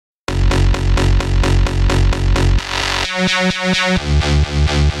Alright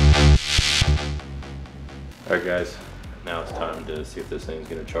guys, now it's time to see if this thing's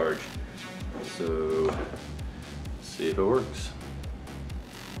gonna charge. So, let's see if it works.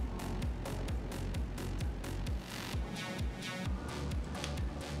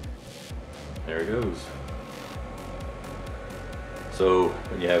 There it goes. So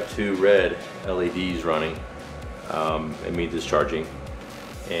when you have two red LEDs running, it means it's charging.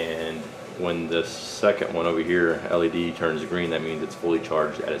 And when the second one over here, LED, turns green, that means it's fully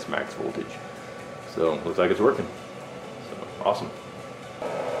charged at its max voltage. So looks like it's working. So awesome.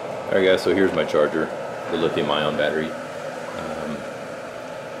 Alright guys, so here's my charger, the lithium-ion battery.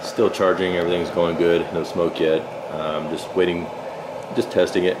 Still charging, everything's going good, no smoke yet. Just waiting, just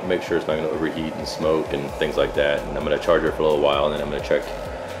testing it, make sure it's not going to overheat and smoke and things like that. And I'm going to charge it for a little while, and then I'm going to check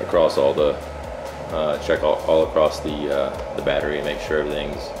across all the all across the battery and make sure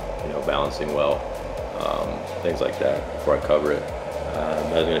everything's, you know, balancing well, things like that before I cover it.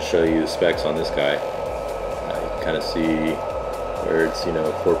 I was going to show you the specs on this guy. You can kind of see where it's, you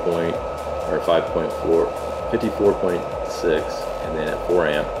know, 5.4, 54.6, and then at 4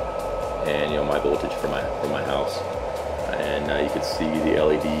 amp, and you know, my voltage for my house. And you can see the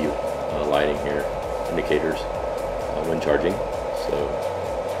LED lighting here, indicators when charging. So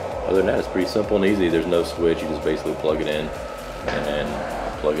other than that, it's pretty simple and easy. There's no switch. You just basically plug it in and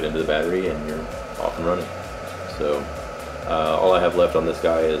plug it into the battery, and you're off and running. So all I have left on this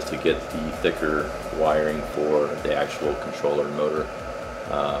guy is to get the thicker wiring for the actual controller and motor,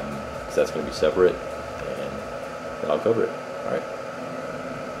 because that's going to be separate, and then I'll cover it.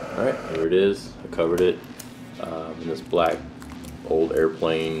 All right, here it is. I covered it in this black old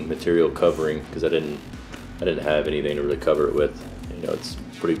airplane material covering, because I didn't have anything to really cover it with. You know, it's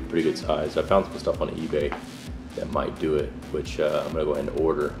pretty good size. I found some stuff on eBay that might do it, which I'm gonna go ahead and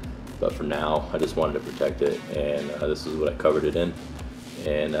order. But for now, I just wanted to protect it, and this is what I covered it in.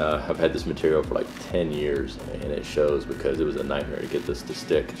 And I've had this material for like 10 years, and it shows, because it was a nightmare to get this to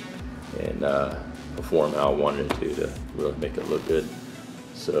stick and perform how I wanted it to really make it look good.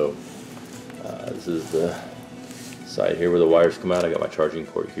 So this is the side here where the wires come out. I got my charging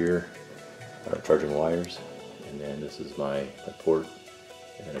port here, charging wires, and then this is my port,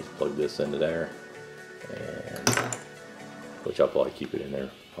 and then I just plug this into there, and which I'll probably keep it in there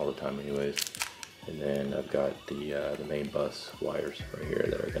all the time anyways. And then I've got the main bus wires right here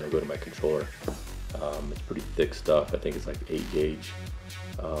that are going to go to my controller. It's pretty thick stuff. I think it's like 8 gauge.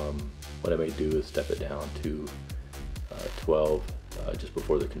 What I may do is step it down to 12 just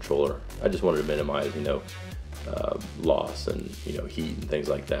before the controller. I just wanted to minimize, you know, loss and, you know, heat and things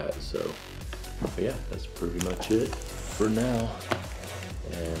like that. So but yeah, that's pretty much it for now.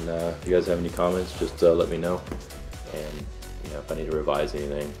 And if you guys have any comments, just let me know. And you know, if I need to revise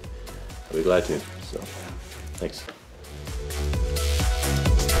anything, I'll be glad to. So thanks.